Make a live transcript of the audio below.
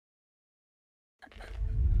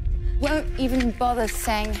won't even bother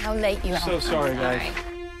saying how late you are. So sorry, guys.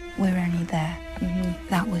 We're only there.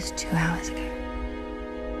 That was 2 hours ago.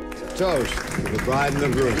 Toast to the bride and the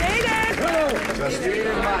groom. Justine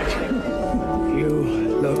and Mike. You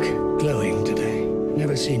look glowing today.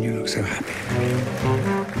 Never seen you look so happy.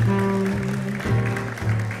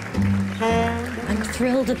 I'm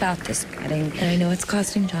thrilled about this wedding, and I know it's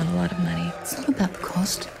costing John a lot of money. It's not about the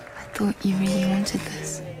cost. I thought you really wanted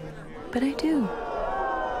this. But I do.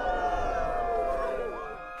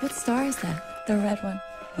 What star is that? The red one.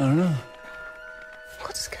 I don't know.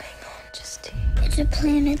 What's going on, Justine? It's a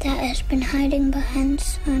planet that has been hiding behind the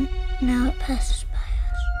sun. Now it passes by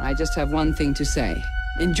us. I just have one thing to say.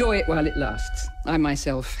 Enjoy it while it lasts. I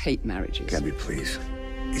myself hate marriages. Gabby, please.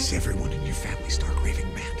 Is everyone in your family stark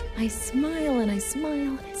raving mad? I smile and I smile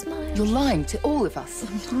and I smile. You're lying to all of us.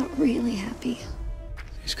 I'm not really happy.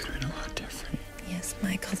 These could have been a lot different. Yes,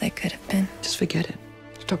 Michael, they could have been. Just forget it.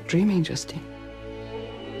 Stop dreaming, Justine.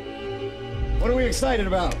 What are we excited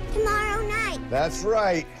about? Tomorrow night. That's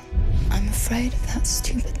right. I'm afraid of that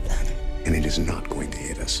stupid plan. And it is not going to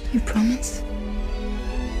hit us. You promise?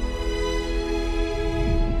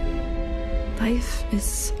 Life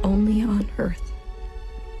is only on Earth.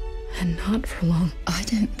 And not for long. I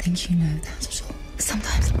don't think you know that at all.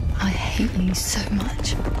 Sometimes I hate you so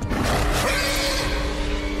much.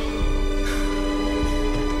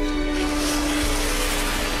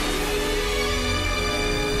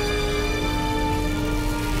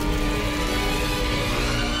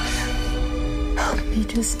 Help me,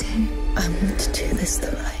 Justine. I want to do this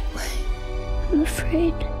the right way. I'm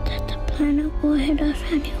afraid that the planet will hit us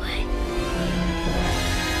anyway.